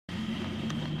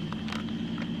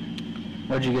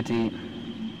What'd you get to eat?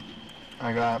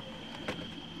 I got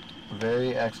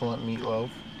very excellent meatloaf,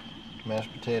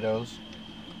 mashed potatoes,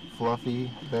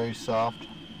 fluffy, very soft.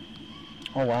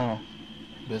 Oh, wow.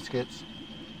 Biscuits,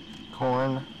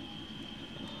 corn,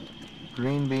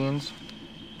 green beans,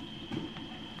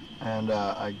 and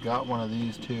I got one of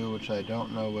these too, which I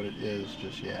don't know what it is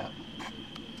just yet.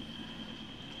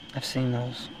 I've seen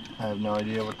those. I have no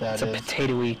idea what that is. It's a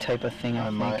potato-y type of thing, I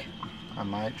think. I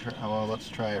might try. Well, let's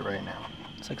try it right now.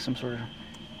 It's like some sort of...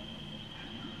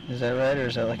 Is that right, or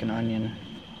is that like an onion?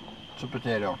 It's a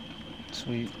potato.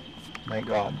 Sweet. Thank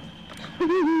God.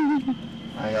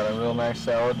 I got a real nice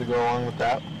salad to go along with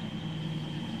that.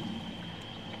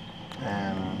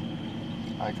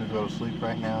 And I could go to sleep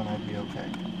right now and I'd be okay.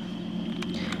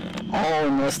 All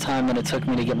in less time than it took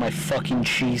me to get my fucking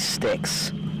cheese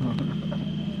sticks.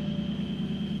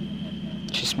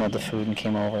 She smelled the food and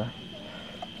came over.